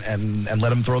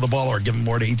let him throw the ball, or give him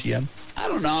more to Etienne. I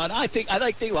don't know. And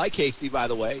they like Hasty, by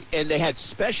the way. And they had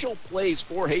special plays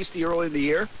for Hasty early in the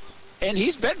year. And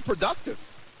he's been productive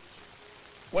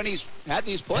when he's had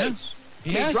these plays.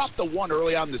 Yeah. He dropped the one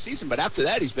early on in the season, but after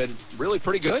that, he's been really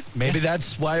pretty good. Maybe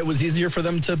that's why it was easier for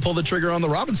them to pull the trigger on the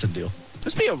Robinson deal.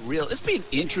 This be an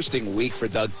interesting week for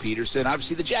Doug Peterson.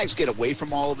 Obviously, the Jags get away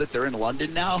from all of it. They're in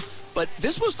London now. But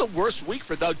this was the worst week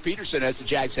for Doug Peterson as the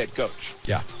Jags head coach.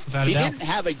 Yeah. He didn't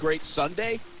have a great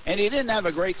Sunday, and he didn't have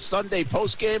a great Sunday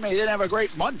postgame, and he didn't have a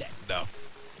great Monday. No.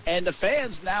 And the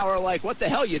fans now are like, what the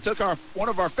hell? You took one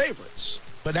of our favorites.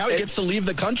 But now he gets to leave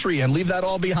the country and leave that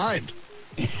all behind.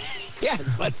 Yeah,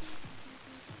 but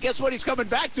guess what he's coming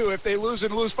back to if they lose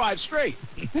 5 straight?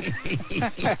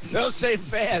 Those same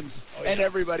fans and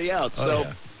everybody else.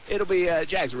 It'll be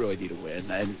Jags really need a win,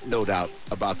 and no doubt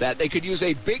about that. They could use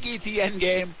a big ETN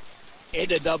game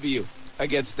in a W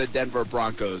against the Denver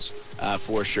Broncos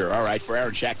for sure. All right, for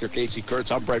Aaron Schachter, Casey Kurtz,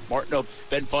 I'm Brett Martineau.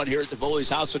 Been fun here at the Tivoli's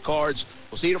House of Cards.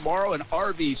 We'll see you tomorrow in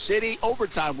RV City.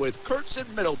 Overtime with Kurtz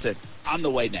and Middleton on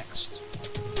the way next.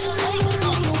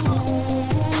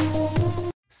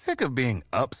 Sick of being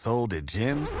upsold at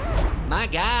gyms? My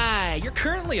guy, you're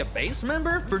currently a base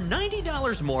member? For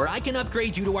 $90 more, I can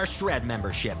upgrade you to our Shred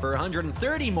membership. For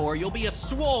 $130 more, you'll be a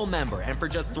Swole member. And for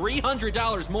just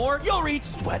 $300 more, you'll reach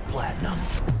Sweat Platinum.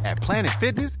 At Planet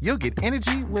Fitness, you'll get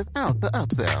energy without the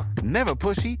upsell. Never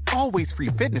pushy, always free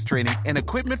fitness training and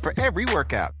equipment for every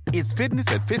workout. It's fitness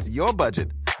that fits your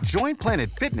budget. Join Planet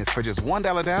Fitness for just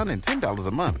 $1 down and $10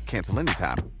 a month. Cancel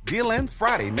anytime. Deal ends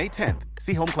Friday, May 10th.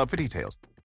 See Home Club for details.